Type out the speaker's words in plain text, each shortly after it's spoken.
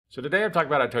So today I'm talking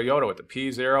about a Toyota with the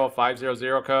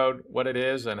P0500 code, what it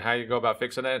is and how you go about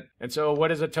fixing it. And so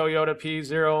what is a Toyota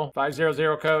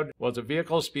P0500 code? Well, it's a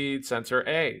vehicle speed sensor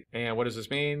A. And what does this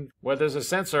mean? Well, there's a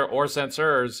sensor or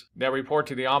sensors that report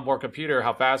to the onboard computer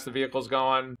how fast the vehicle's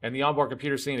going, and the onboard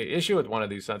computer's seeing an issue with one of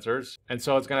these sensors, and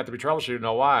so it's going to have to be troubleshooted to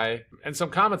know why. And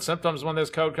some common symptoms when this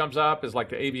code comes up is like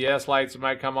the ABS lights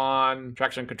might come on,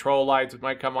 traction control lights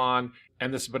might come on,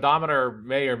 and the speedometer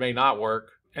may or may not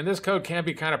work. And this code can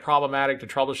be kind of problematic to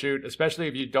troubleshoot, especially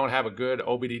if you don't have a good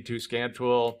OBD2 scan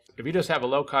tool. If you just have a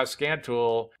low-cost scan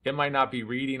tool, it might not be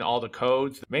reading all the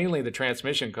codes, mainly the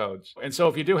transmission codes. And so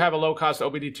if you do have a low-cost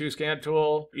OBD2 scan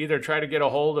tool, either try to get a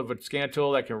hold of a scan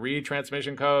tool that can read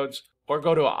transmission codes, or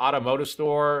go to an automotive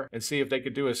store and see if they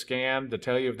could do a scan to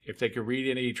tell you if they could read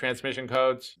any transmission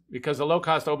codes. Because the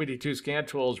low-cost OBD2 scan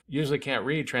tools usually can't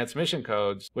read transmission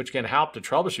codes, which can help to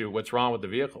troubleshoot what's wrong with the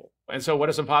vehicle. And so what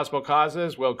are some possible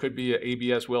causes? Well, it could be an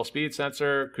ABS wheel speed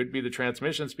sensor, could be the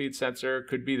transmission speed sensor,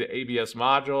 could be the ABS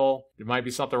module. There might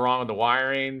be something wrong with the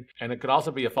wiring, and it could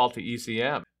also be a faulty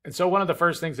ECM. And so one of the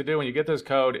first things to do when you get this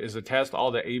code is to test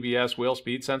all the ABS wheel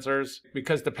speed sensors,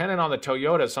 because depending on the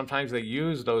Toyota, sometimes they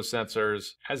use those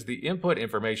sensors as the input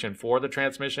information for the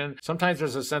transmission. Sometimes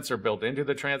there's a sensor built into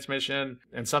the transmission,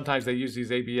 and sometimes they use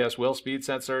these ABS wheel speed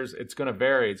sensors. It's going to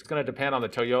vary. It's going to depend on the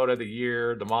Toyota, the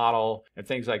year, the model, and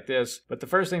things like this. But the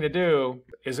first thing to do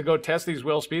is to go test these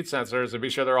wheel speed sensors and be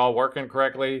sure they're all working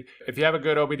correctly. If you have a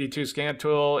good OBD2 scan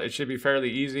tool, it should be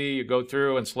fairly easy. You go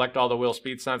through and select all the wheel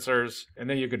speed sensors, and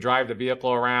then you could drive the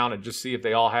vehicle around and just see if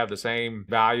they all have the same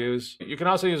values. You can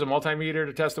also use a multimeter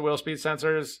to test the wheel speed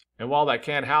sensors, and while that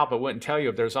can help, it wouldn't tell you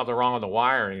if there's something wrong with the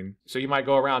wiring. So you might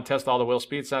go around and test all the wheel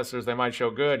speed sensors, they might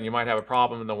show good, and you might have a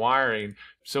problem in the wiring.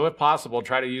 So if possible,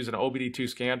 try to use an OBD2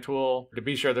 scan tool to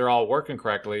be sure they're all working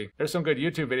correctly. There's some good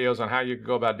YouTube videos on how you can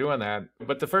go about doing that.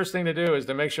 But the first thing to do is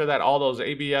to make sure that all those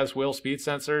ABS wheel speed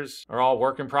sensors are all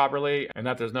working properly and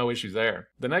that there's no issues there.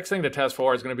 The next thing to test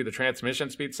for is going to be the transmission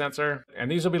speed sensor,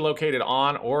 and these will be located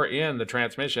on or in the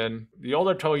transmission. The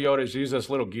older Toyotas use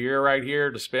this little gear right here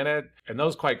to spin it, and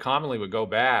those quite commonly would go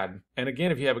bad. And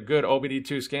again, if you have a good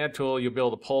OBD2 scan tool, you'll be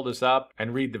able to pull this up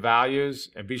and read the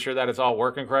values and be sure that it's all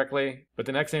working correctly. But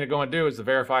the next thing to go and do is to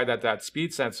verify that that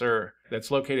speed sensor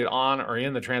that's located on or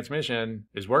in the transmission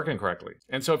is working correctly.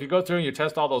 And so if you go through and you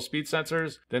test all those speed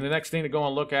sensors, then the next thing to go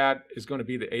and look at is going to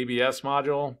be the ABS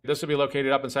module. This will be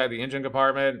located up inside the engine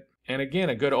compartment. And again,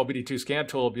 a good OBD2 scan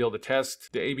tool will be able to test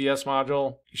the ABS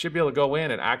module. You should be able to go in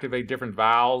and activate different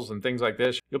valves and things like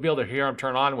this. You'll be able to hear them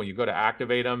turn on when you go to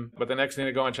activate them. But the next thing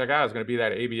to go and check out is going to be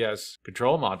that ABS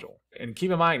control module. And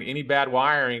keep in mind, any bad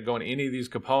wiring going to any of these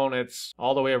components,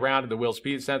 all the way around to the wheel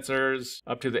speed sensors,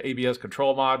 up to the ABS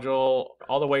control module,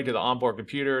 all the way to the onboard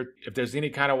computer. If there's any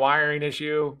kind of wiring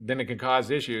issue, then it can cause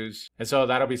issues. And so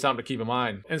that'll be something to keep in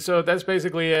mind. And so that's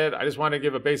basically it. I just wanted to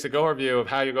give a basic overview of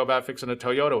how you go about fixing a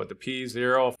Toyota with the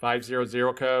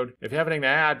P0500 code. If you have anything to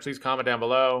add, please comment down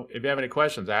below. If you have any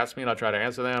questions, ask me and I'll try to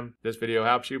answer them. If this video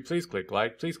helps you, please click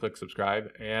like, please click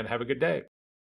subscribe, and have a good day.